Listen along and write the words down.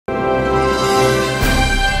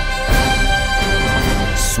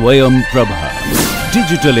Swayam Prabha.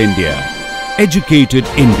 Digital India. Educated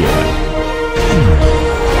India.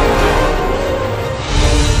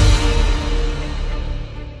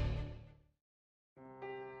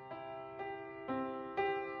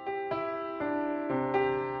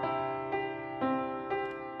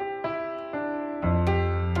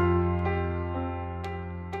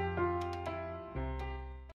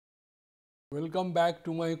 Welcome back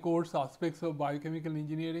to my course Aspects of Biochemical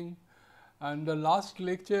Engineering, and the last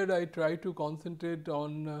lecture I tried to concentrate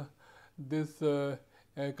on this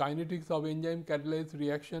kinetics of enzyme catalyzed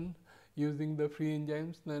reaction using the free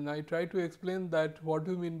enzymes. And I tried to explain that what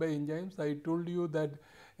do you mean by enzymes. I told you that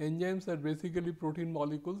enzymes are basically protein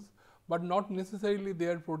molecules, but not necessarily they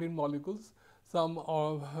are protein molecules. Some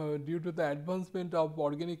due to the advancement of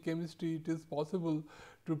organic chemistry, it is possible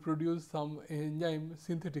to produce some enzyme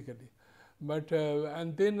synthetically. But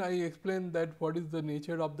and then I explained that what is the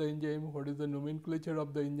nature of the enzyme, what is the nomenclature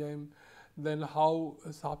of the enzyme, then how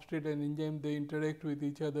substrate and enzyme they interact with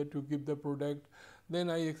each other to give the product. Then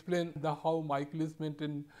I explained how Michaelis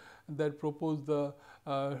Menten that proposed the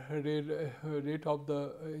rate of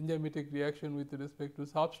the enzymatic reaction with respect to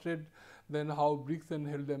substrate. Then how Briggs and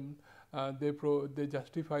Heldem they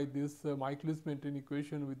justify this Michaelis Menten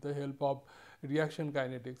equation with the help of reaction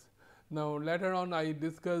kinetics. Now, later on I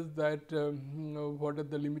discussed that what are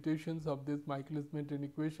the limitations of this Michaelis Menten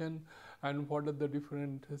equation and what are the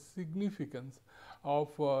different significance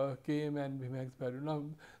of Km and Vmax value. Now,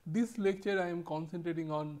 this lecture I am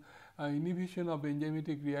concentrating on inhibition of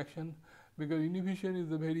enzymatic reaction, because inhibition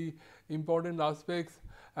is a very important aspect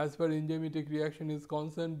as far as enzymatic reaction is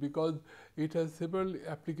concerned, because it has several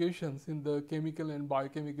applications in the chemical and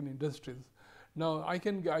biochemical industries. Now, I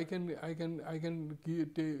can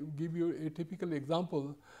give you a typical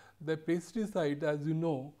example. The pesticide, as you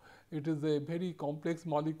know, it is a very complex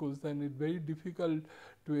molecules and it's very difficult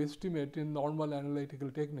to estimate in normal analytical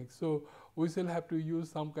techniques. So, we shall have to use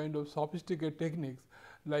some kind of sophisticated techniques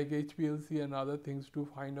like HPLC and other things to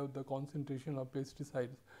find out the concentration of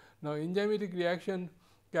pesticides. Now, enzymatic reaction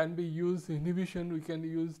can be used, inhibition we can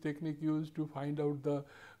use technique used to find out the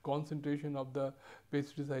concentration of the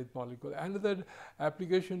pesticide molecule. Another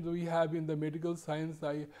application we have in the medical science,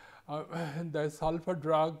 the sulfur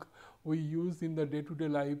drug we use in the day-to-day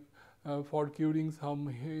life for curing some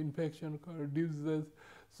infection diseases.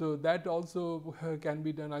 So, that also can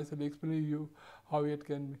be done. I shall explain you how it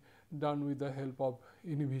can be done with the help of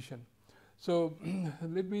inhibition. So,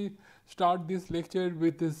 let me start this lecture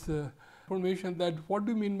with this information that what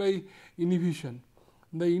do you mean by inhibition.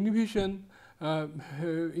 The inhibition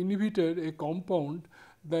inhibitor, a compound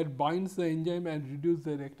that binds the enzyme and reduce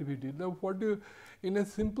their activity. Now, in a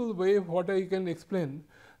simple way, what I can explain,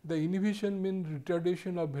 the inhibition means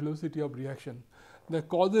retardation of velocity of reaction that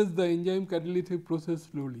causes the enzyme catalytic process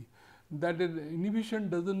slowly. That inhibition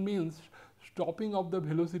does not mean stopping of the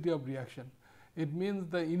velocity of reaction. It means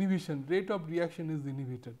the inhibition, rate of reaction is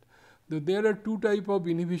inhibited. There are two types of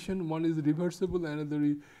inhibition, one is reversible, another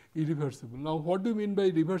is irreversible. Now, what do you mean by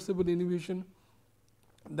reversible inhibition?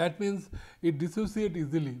 That means it dissociates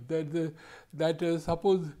easily, that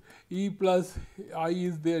suppose E plus I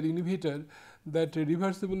is their inhibitor, that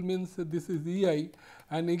reversible means this is EI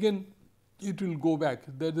and again it will go back,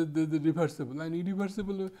 that is the reversible, and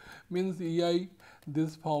irreversible means EI,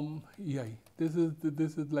 this form EI, this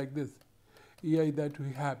is like this EI that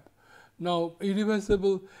we have. Now,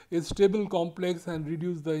 irreversible is stable complex and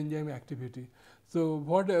reduce the enzyme activity. So,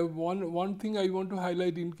 what one thing I want to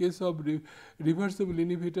highlight, in case of reversible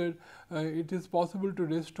inhibitor, it is possible to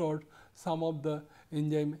restore some of the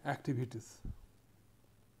enzyme activities.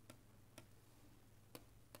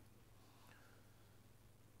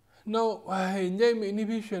 Now, enzyme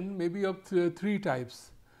inhibition may be of three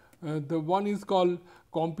types. The one is called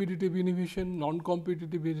competitive inhibition,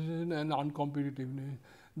 non-competitive inhibition and uncompetitive inhibition.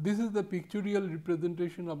 This is the pictorial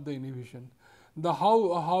representation of the inhibition. The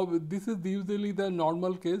how this is usually the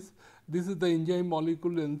normal case. This is the enzyme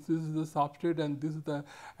molecule and this is the substrate and this is the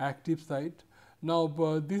active site. Now,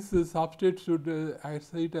 this substrate should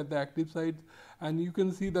sit at the active site, and you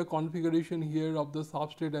can see the configuration here of the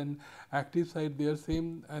substrate and active site, they are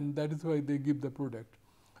same, and that is why they give the product.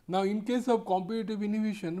 Now, in case of competitive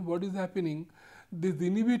inhibition, what is happening? This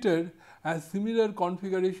inhibitor has similar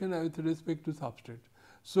configuration with respect to substrate.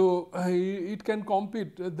 So, it can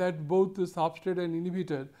compete that both the substrate and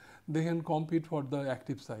inhibitor, they can compete for the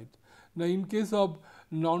active site. Now, in case of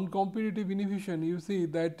non-competitive inhibition, you see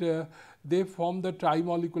that they form the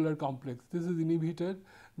trimolecular complex. This is inhibitor,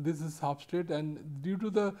 this is substrate, and due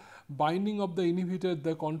to the binding of the inhibitor,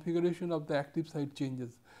 the configuration of the active site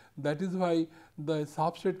changes. That is why the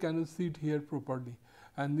substrate cannot sit here properly.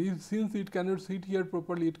 and since it cannot sit here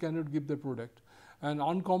properly, it cannot give the product. And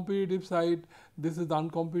uncompetitive side, this is the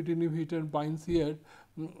uncompetitive inhibitor binds here,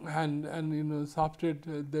 and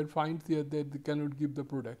substrate that finds here, that they cannot give the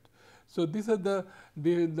product. So these are the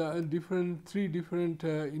different three different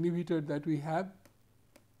inhibitors that we have.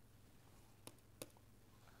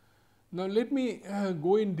 Now let me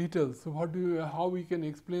go in details. So how we can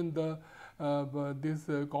explain the this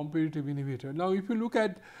competitive inhibitor. Now if you look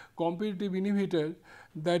at competitive inhibitor,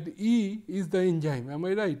 that E is the enzyme, am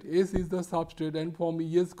I right? S is the substrate and form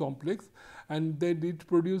ES complex, and then it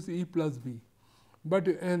produce E plus B. But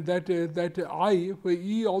that I, where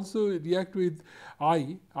E also react with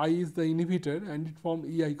I is the inhibitor and it form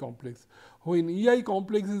EI complex. When EI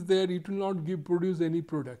complex is there, it will not produce any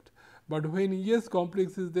product, but when ES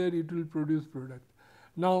complex is there, it will produce product.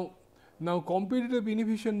 Now competitive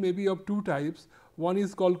inhibition may be of two types. One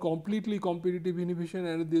is called completely competitive inhibition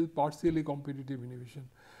and this is partially competitive inhibition.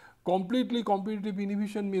 Completely competitive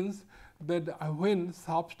inhibition means that when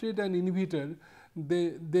substrate and inhibitor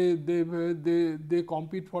they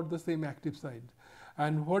compete for the same active site.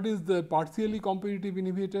 And what is the partially competitive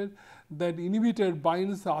inhibitor? That inhibitor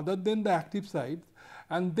binds other than the active site,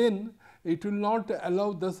 and then it will not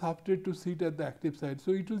allow the substrate to sit at the active site.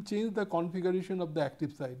 So it will change the configuration of the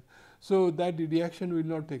active site, so that the reaction will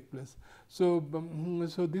not take place. So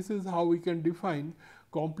this is how we can define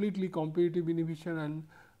completely competitive inhibition and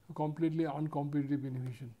completely uncompetitive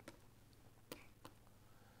inhibition.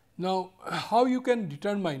 Now how you can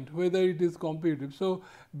determine whether it is competitive? So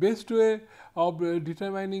best way of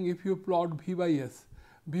determining, if you plot V by S,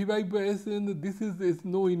 this is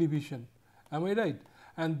no inhibition, am I right?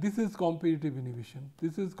 And this is competitive inhibition.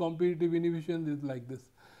 This is competitive inhibition is like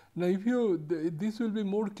this. Now if you this will be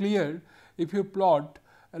more clear if you plot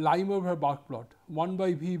a lime over bark plot, 1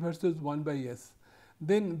 by V versus 1 by S.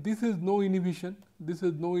 Then this is no inhibition, this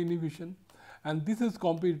is no inhibition, and this is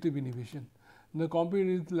competitive inhibition. The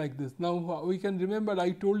competitive is like this. Now we can remember,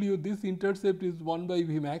 I told you this intercept is 1 by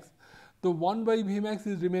V max. The 1 by V max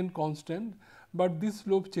is remain constant, but this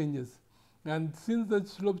slope changes. And since the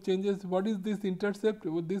slope changes, what is this intercept?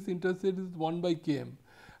 This intercept is 1 by Km,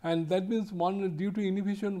 and that means due to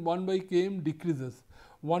inhibition 1 by Km decreases.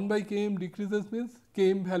 1 by Km decreases means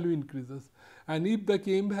Km value increases, and if the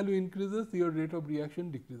Km value increases, your rate of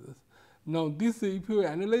reaction decreases. Now this, if you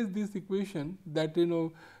analyze this equation, that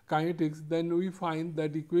kinetics, then we find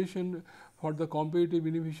that equation for the competitive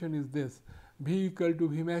inhibition is this: V equal to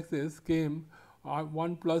V max S Km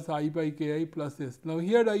 1 plus I by Ki plus S. Now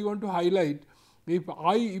here I want to highlight,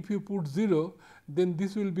 if you put 0, then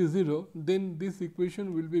this will be 0, then this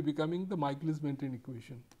equation will be becoming the Michaelis-Menten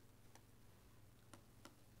equation.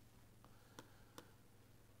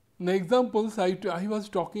 Now examples, I was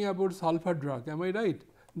talking about sulfur drug, am I right?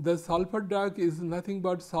 The sulfur drug is nothing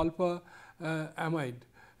but sulfur amide,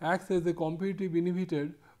 acts as a competitive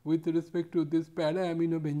inhibitor with respect to this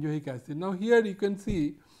para-aminobenzoic acid. Now here you can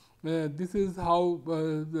see this is how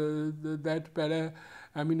that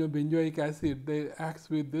para-aminobenzoic acid, they acts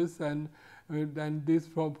with this, and this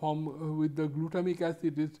form with the glutamic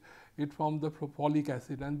acid, it forms the folic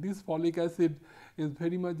acid, and this folic acid is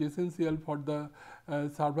very much essential for the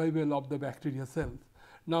survival of the bacteria cells.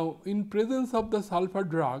 Now in presence of the sulfur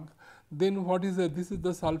drug, then what is this is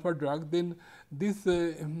the sulfur drug, then this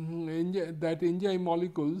that enzyme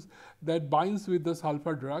molecules that binds with the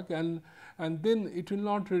sulfur drug, and then it will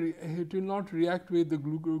not react with the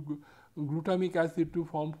glutamic acid to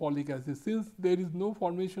form folic acid. Since there is no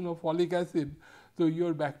formation of folic acid, so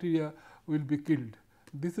your bacteria will be killed.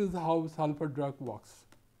 This is how sulfur drug works.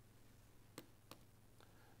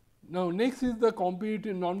 Now next is the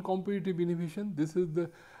competitive non-competitive inhibition. This is the,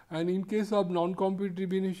 and in case of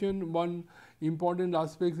non-competitive inhibition, one important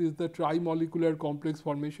aspect is the trimolecular complex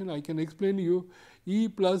formation. I can explain you: E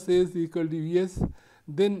plus S equal to ES,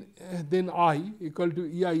 then I equal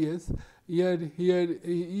to EIS. Here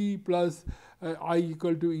E plus I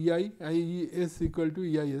equal to EI, S equal to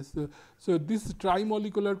EIS. So this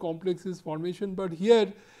trimolecular complex is formation, but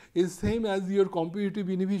here is same as your competitive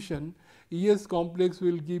inhibition. ES complex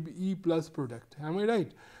will give E plus product, am I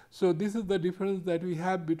right? So this is the difference that we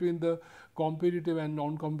have between the competitive and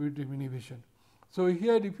non-competitive inhibition. So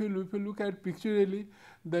here if you look at pictorially,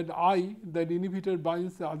 that that inhibitor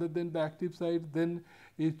binds other than the active site, then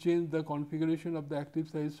it change the configuration of the active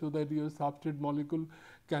site so that your substrate molecule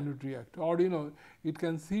cannot react, or it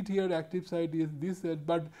can sit here, active site is this,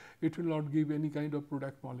 but it will not give any kind of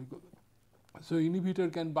product molecule. So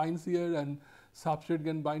inhibitor can bind here and substrate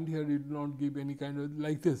can bind here, it will not give any kind of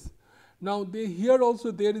like this. Now here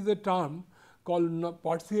also there is a term called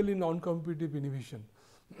partially non-competitive inhibition.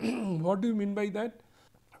 What do you mean by that?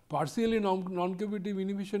 Partially non-competitive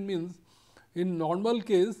inhibition means in normal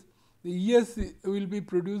case the ES will be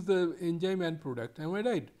produce the enzyme and product, am I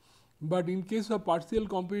right? But in case of partial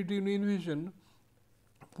competitive inhibition,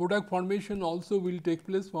 product formation also will take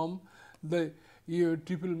place from the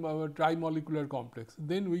trimolecular complex.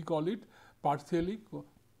 Then we call it partially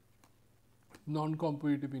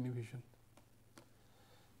non-competitive inhibition.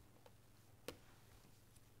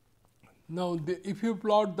 Now, if you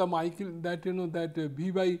plot the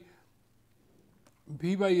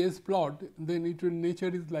V by S plot, then it will nature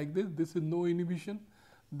is like this. This is no inhibition,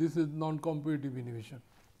 this is non-competitive inhibition.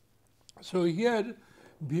 So, here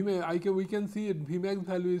we can see it Vmax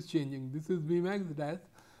value is changing. This is Vmax dash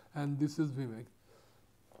and this is Vmax.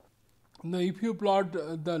 Now, if you plot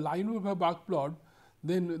the line of a buck plot,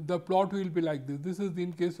 then the plot will be like this. This is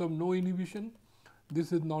in case of no inhibition,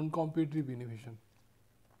 this is non-competitive inhibition.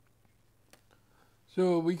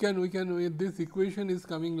 So, we can this equation is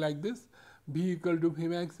coming like this, V equal to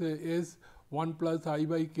Vmax S 1 plus I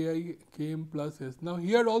by Ki Km plus S. Now,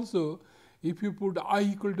 here also if you put I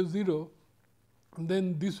equal to 0,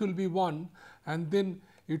 then this will be 1 and then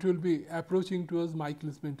it will be approaching towards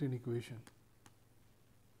Michaelis-Menten equation.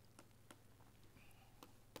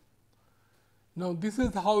 Now, this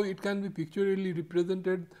is how it can be pictorially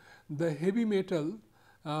represented. The heavy metal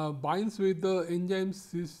binds with the enzyme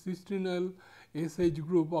cistenyl SH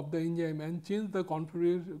group of the enzyme and change the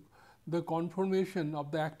conformation of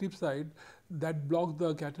the active site that blocks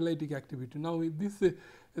the catalytic activity. Now, this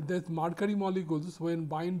mercury molecules when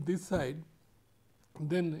bind this side,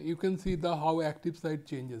 then you can see how active site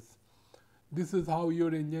changes. This is how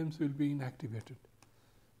your enzymes will be inactivated.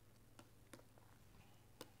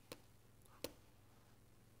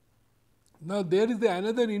 Now, there is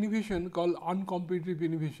another inhibition called uncompetitive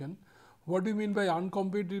inhibition. What do you mean by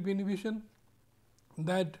uncompetitive inhibition?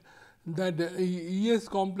 That ES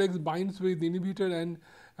complex binds with inhibitor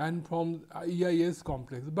and from EIS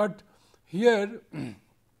complex, but here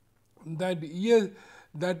that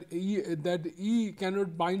E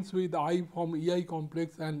cannot binds with I from EI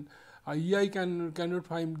complex and EI cannot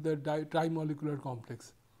find the trimolecular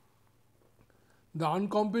complex. The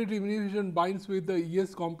uncompetitive inhibition binds with the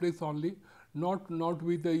ES complex only, not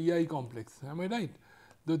with the EI complex. Am I right?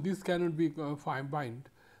 So, this cannot be bind.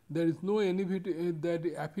 There is no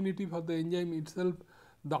that affinity for the enzyme itself.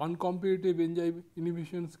 The uncompetitive enzyme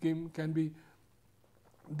inhibition scheme can be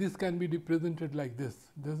represented like this.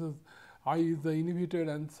 This is I is the inhibitor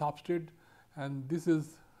and substrate, and this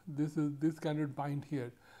cannot bind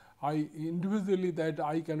here. I individually that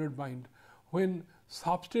I cannot bind. When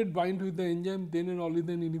substrate bind with the enzyme, then and only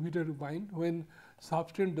then inhibitor bind. When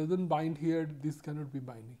substrate doesn't bind here, this cannot be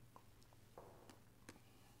binding.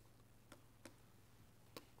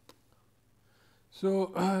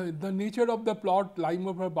 So, the nature of the plot,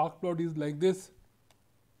 Limehofer-Bach plot is like this.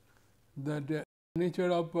 The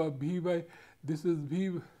nature of V by this is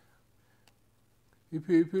V. If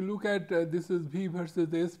you look at this is V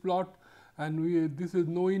versus S plot, and this is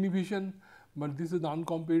no inhibition, but this is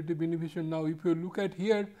non-competitive inhibition. Now, if you look at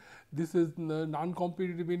here, this is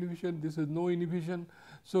non-competitive inhibition, this is no inhibition.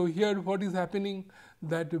 So, here what is happening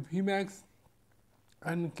that Vmax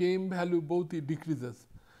and Km value both decreases,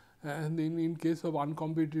 and in case of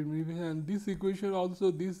uncompetitive inhibition, and this equation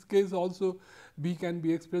also, this case also V can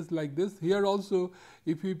be expressed like this. Here also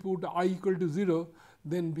if we put I equal to 0,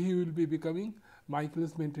 then V will be becoming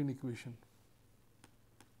Michaelis-Menten equation.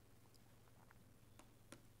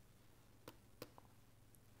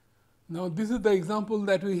 Now, this is the example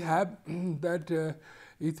that we have that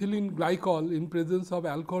ethylene glycol in presence of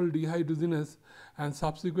alcohol dehydrogenase, and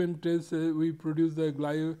subsequent tests we produce the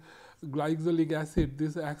glyxolic acid.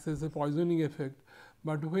 This acts as a poisoning effect,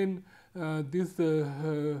 but when this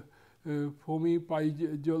foamy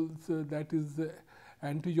pyjols that is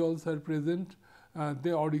antijols are present,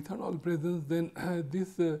 they or ethanol presence, then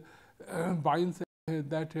this binds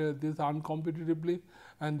this uncompetitively,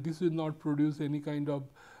 and this will not produce any kind of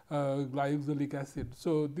glyxolic acid.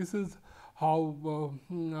 So, this is how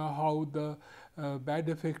the bad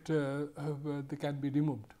effect they can be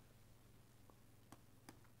removed.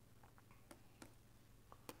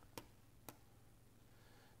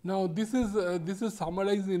 Now, this is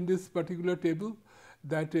summarized in this particular table,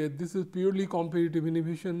 that this is purely competitive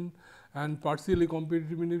inhibition and partially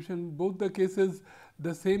competitive inhibition. Both the cases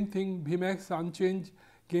the same thing, Vmax unchanged,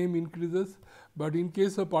 Km increases, but in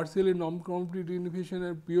case of partially non-competitive inhibition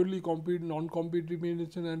and purely non-competitive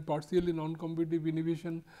inhibition and partially non-competitive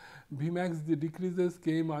inhibition, Vmax decreases,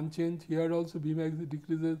 Km unchanged. Here also Vmax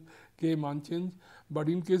decreases, Km unchanged, but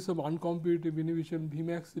in case of uncompetitive inhibition,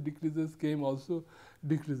 Vmax decreases, Km also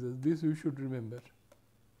decreases. This you should remember.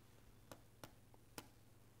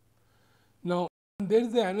 There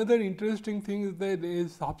is another interesting thing is that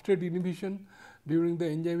is substrate inhibition during the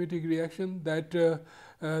enzymatic reaction, that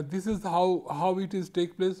this is how it is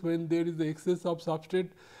take place when there is the excess of substrate.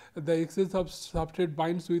 The excess of substrate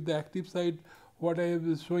binds with the active site, what I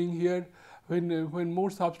am showing here. When more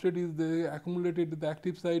substrate is accumulated to the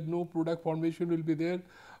active site, no product formation will be there.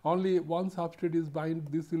 Only one substrate is bind,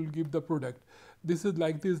 this will give the product. This is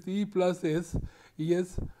like this, E plus S,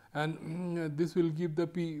 ES, and this will give the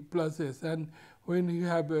P plus S, and when you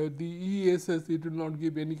have the ESS, it will not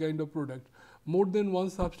give any kind of product. More than one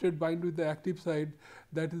substrate bind with the active site,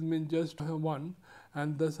 that is mean just one,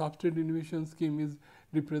 and the substrate inhibition scheme is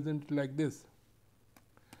represented like this.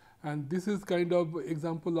 And this is kind of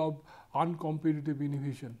example of uncompetitive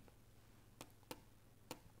inhibition.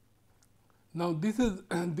 Now, this is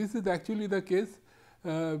actually the case.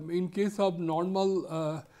 In case of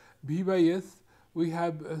normal V by S, we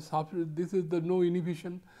have this is the no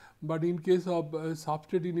inhibition, but in case of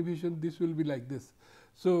substrate inhibition, this will be like this.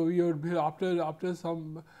 So, after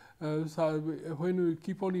some when we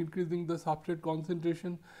keep on increasing the substrate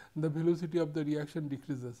concentration, the velocity of the reaction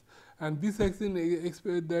decreases, and this action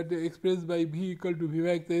that expressed by V equal to V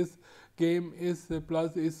by S Km S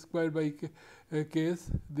plus S square by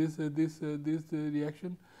Ks. This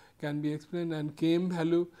reaction can be explained, and Km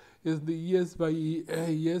value is the Es by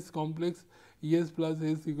Es complex, Es plus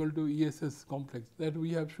S equal to ESS complex, that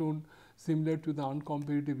we have shown similar to the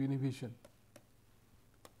uncompetitive inhibition.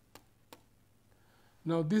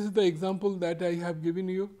 Now, this is the example that I have given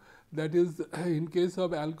you, that is in case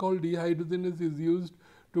of alcohol, dehydrogenase is used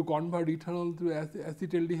to convert ethanol to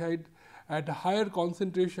acetaldehyde at a higher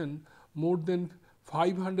concentration, more than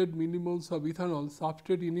 500 millimoles of ethanol,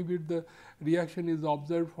 substrate inhibit the reaction is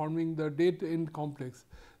observed, forming the dead end complex.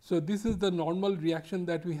 So, this is the normal reaction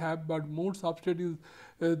that we have, but more substrate is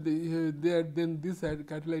there, then this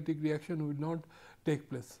catalytic reaction will not take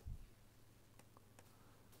place.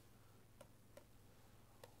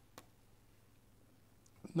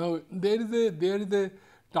 Now, there is a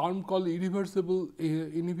term called irreversible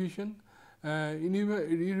inhibition.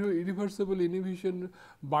 Irreversible inhibition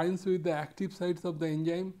binds with the active sites of the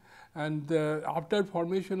enzyme, and after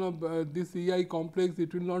formation of this EI complex,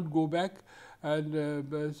 it will not go back, and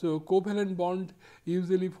so covalent bond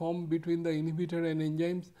usually form between the inhibitor and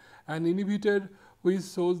enzymes. An inhibitor which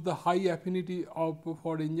shows the high affinity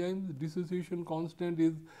for enzymes, dissociation constant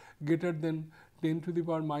is greater than 10 to the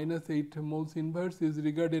power minus 8 moles inverse, is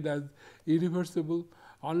regarded as irreversible.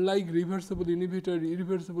 Unlike reversible inhibitor,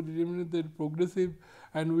 irreversible inhibitor is progressive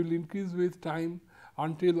and will increase with time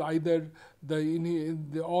until either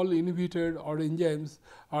the all inhibitor or enzymes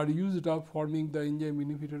are used up, forming the enzyme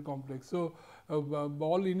inhibitor complex. So,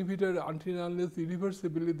 all inhibitor until unless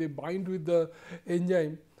irreversibly they bind with the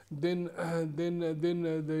enzyme, then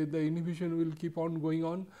the inhibition will keep on going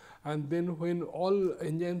on, and then when all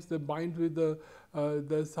enzymes they bind with the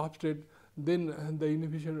substrate, then the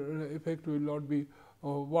inhibition effect will not be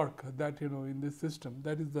work that in this system.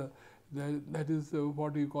 That is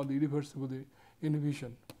what you call irreversible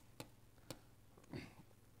inhibition.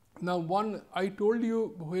 Now, I told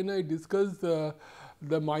you when I discussed the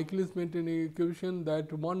Michaelis-Menten equation,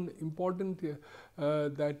 that one important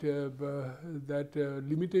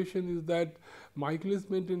limitation is that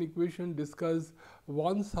Michaelis-Menten equation discuss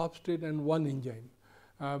one substrate and one enzyme,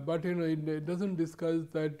 but it does not discuss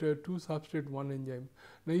that two substrate one enzyme.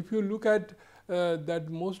 Now, if you look at that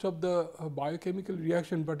most of the biochemical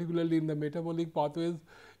reaction, particularly in the metabolic pathways,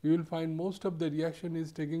 you will find most of the reaction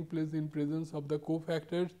is taking place in presence of the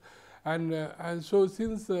cofactors, and so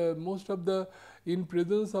since most of the in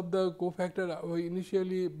presence of the cofactor,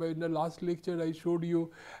 initially in the last lecture I showed you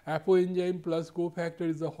apoenzyme plus cofactor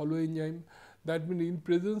is a hollow enzyme. That means in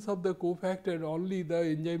presence of the cofactor only the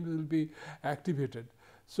enzyme will be activated.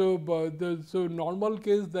 So, so normal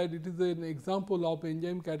case that it is an example of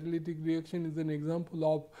enzyme catalytic reaction is an example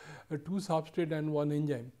of two substrate and one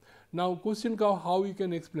enzyme. Now, question how we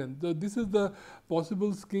can explain. So, this is the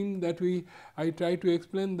possible scheme that I try to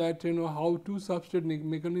explain, that how two substrate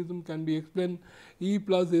mechanism can be explained. E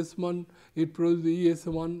plus S1 it produces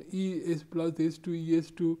ES1, E S plus S2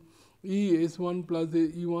 ES2, ES1 plus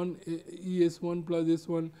E1 ES1 plus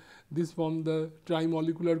S1, this form the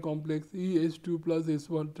trimolecular complex, ES2 plus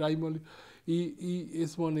S1 trimolecular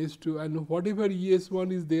ES1 S2, and whatever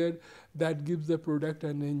ES1 is there, that gives the product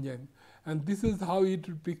and enzyme. And this is how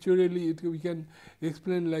it pictorially we can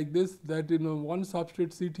explain like this, that one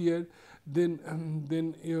substrate sit here, then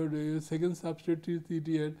your second substrate sit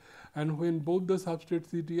here, and when both the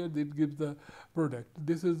substrates sit here, it gives the product.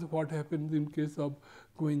 This is what happens in case of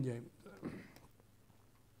coenzyme.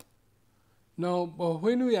 Now,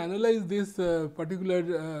 when we analyze this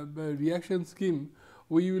particular reaction scheme,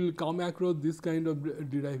 we will come across this kind of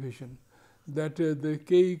derivation, that the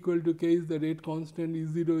K equal to K is the rate constant,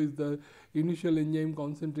 E0 is the initial enzyme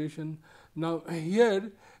concentration. Now,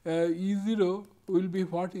 here E0 will be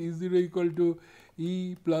what? E0 equal to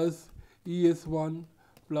E plus ES1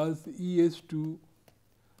 plus ES2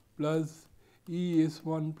 plus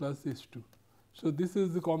ES1 plus S2. So, this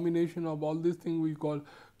is the combination of all these things we call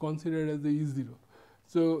considered as the E0.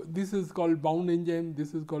 So, this is called bound enzyme,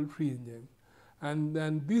 this is called free enzyme, and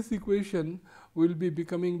then this equation will be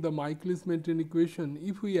becoming the Michaelis-Menten equation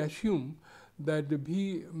if we assume that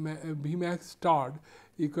V max star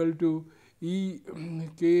equal to E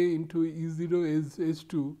K into E0 is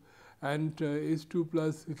S2 and S2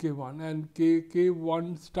 plus K1 and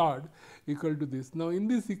K1 star equal to this. Now, in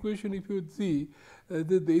this equation if you see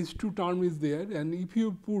the S2 term is there, and if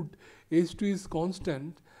you put S2 is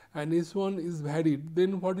constant and S1 is varied,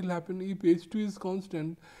 then what will happen? If S2 is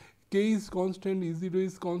constant, K is constant, E0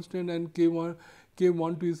 is constant and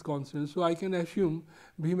K12 is constant. So, I can assume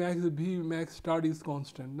V max star is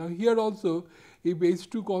constant. Now, here also if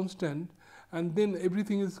H2 constant and then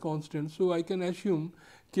everything is constant. So, I can assume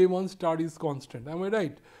K1 star is constant, am I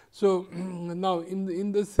right? So, now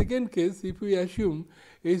in the second case, if we assume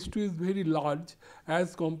H2 is very large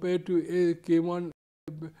as compared to K1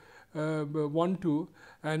 12,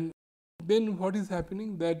 and then what is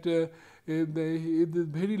happening that it is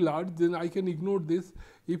very large, then I can ignore this.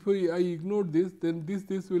 If I ignore this, then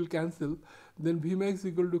this will cancel, then V max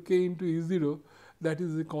equal to K into E0, that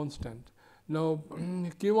is a constant. Now,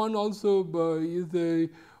 K1 also is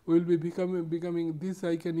will be becoming this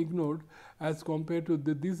I can ignore as compared to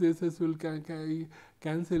this SS will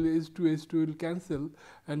cancel, S2 will cancel,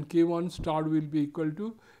 and K1 star will be equal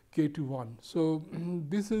to K21. So,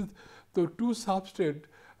 this is the two substrate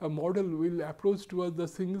model will approach towards the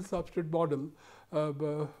single substrate model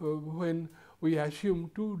when we assume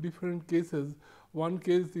two different cases. One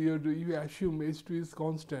case you assume H2 is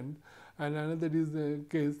constant, and another is the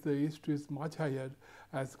case the H2 is much higher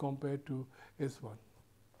as compared to S1.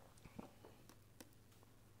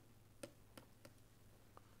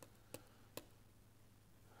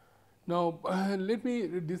 Now, let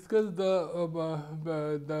me discuss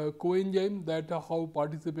the coenzyme that how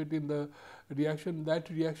participate in the reaction, that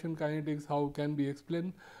reaction kinetics how can be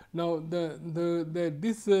explained. Now, the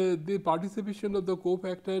participation of the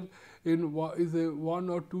cofactor in is a one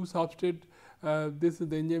or two substrate. This is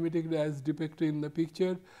the enzymatic as depicted in the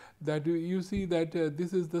picture, that you see that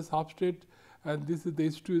this is the substrate and this is the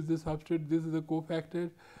H2 is the substrate, this is the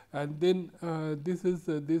cofactor, and then this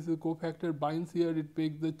cofactor binds here, it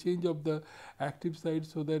makes the change of the active site,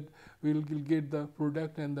 so that we will get the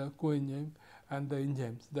product and the coenzyme and the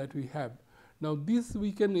enzymes that we have. Now, this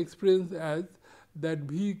we can express as that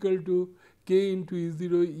V equal to K into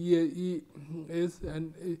E0 ES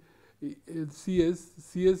and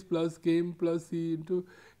CS plus Km plus C into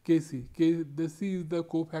Kc. The C is the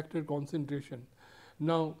cofactor concentration.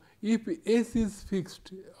 Now, if S is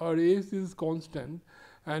fixed or S is constant,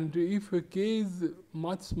 and if K is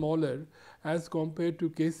much smaller as compared to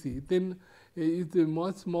Kc, then it is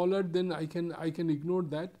much smaller, then I can ignore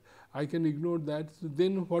that. So,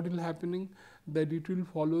 then what will happening, that it will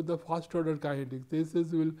follow the first order kinetics. This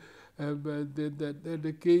is will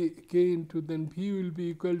the K into, then V will be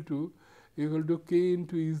equal to K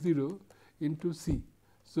into E0 into C.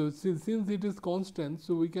 So, since it is constant,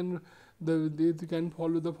 so we can it can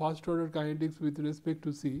follow the first order kinetics with respect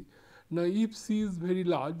to C. Now, if C is very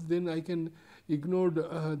large, then I can ignore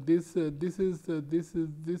this.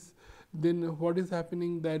 Then what is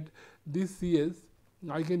happening, that this CS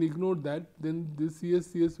I can ignore that. Then this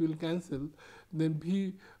CS will cancel. Then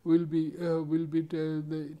V will be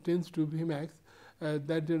tends to V max.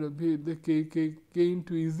 That the K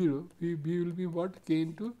into E0. V will be what? K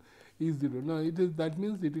into E0. Now, that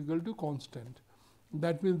means it is equal to constant.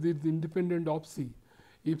 That means it is independent of C.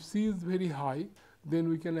 If C is very high, then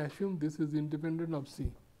we can assume this is independent of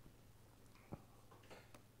C.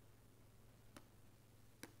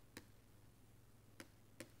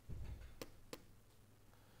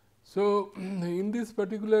 So, in this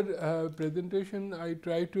particular presentation, I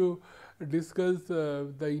try to discuss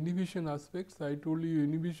the inhibition aspects. I told you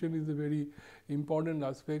inhibition is a very important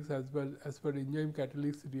aspect as well as per enzyme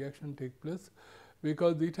catalytic reaction take place,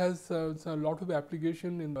 because it has a lot of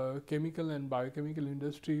application in the chemical and biochemical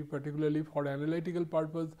industry, particularly for analytical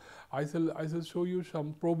purpose. I shall show you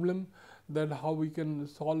some problem that how we can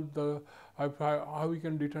solve how we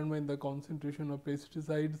can determine the concentration of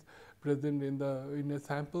pesticides present in a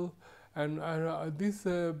sample, And this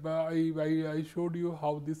I showed you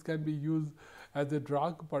how this can be used as a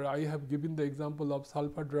drug, but I have given the example of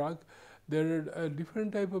sulfur drug. There are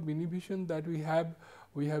different type of inhibition that we have.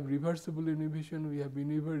 We have reversible inhibition, we have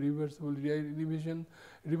reversible inhibition.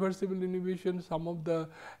 Reversible inhibition, some of the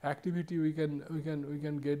activity we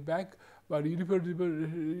can get back, but irreversible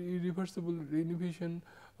inhibition,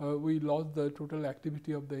 we lost the total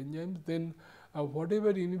activity of the enzymes. Then whatever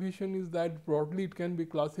inhibition is that, broadly it can be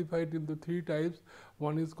classified into 3 types.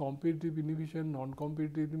 One is competitive inhibition,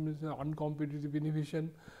 non-competitive inhibition, uncompetitive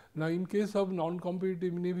inhibition. Now, in case of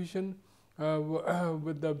non-competitive inhibition,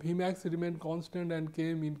 with the Vmax remain constant and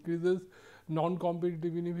Km increases.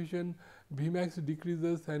 Non-competitive inhibition, Vmax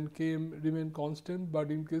decreases and Km remain constant, but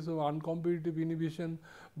in case of uncompetitive inhibition,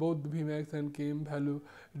 both Vmax and Km value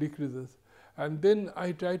decreases. And then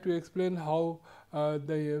I try to explain how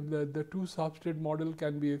the 2 substrate model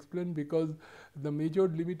can be explained, because the major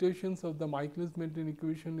limitations of the Michaelis-Menten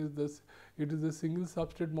equation is this: it is a single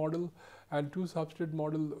substrate model, and 2 substrate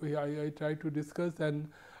model I try to discuss. And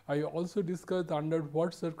I also discussed under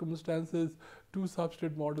what circumstances 2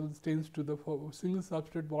 substrate models change to the single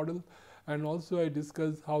substrate model, and also I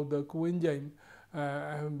discussed how the coenzyme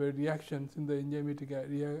reactions in the enzymatic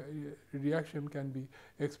reaction can be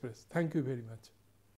expressed. Thank you very much.